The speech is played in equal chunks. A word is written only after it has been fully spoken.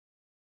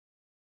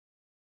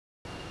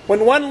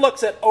When one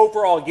looks at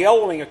overall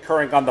yellowing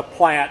occurring on the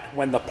plant,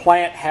 when the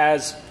plant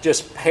has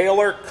just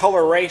paler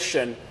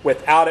coloration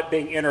without it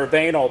being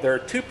intervanal, there are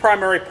two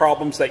primary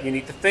problems that you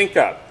need to think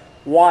of.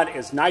 One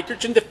is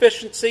nitrogen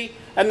deficiency,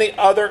 and the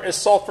other is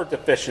sulfur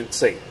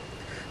deficiency.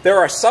 There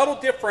are subtle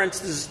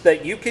differences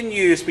that you can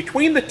use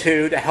between the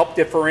two to help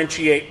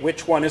differentiate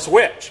which one is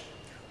which.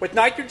 With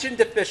nitrogen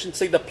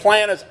deficiency, the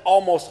plant is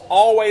almost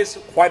always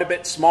quite a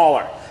bit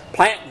smaller.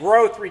 Plant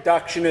growth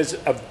reduction is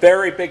a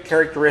very big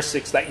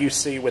characteristic that you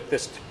see with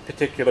this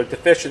particular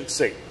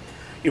deficiency.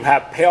 You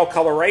have pale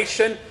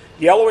coloration,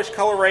 yellowish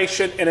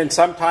coloration, and then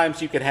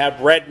sometimes you can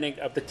have reddening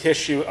of the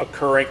tissue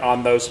occurring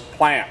on those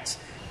plants.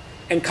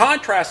 In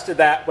contrast to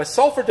that, with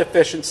sulfur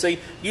deficiency,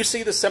 you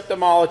see the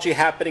symptomology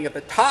happening at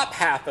the top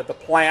half of the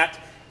plant,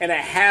 and it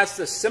has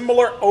the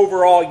similar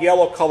overall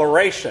yellow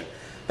coloration.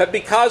 But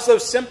because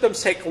those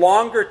symptoms take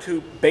longer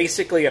to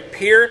basically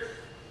appear,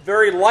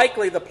 very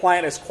likely the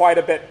plant is quite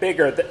a bit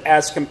bigger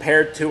as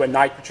compared to a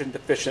nitrogen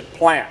deficient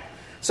plant.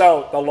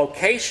 So the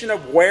location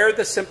of where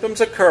the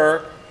symptoms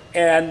occur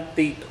and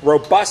the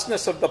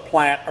robustness of the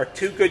plant are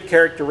two good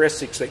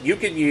characteristics that you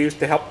can use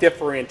to help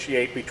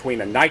differentiate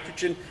between a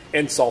nitrogen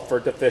and sulfur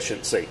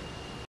deficiency.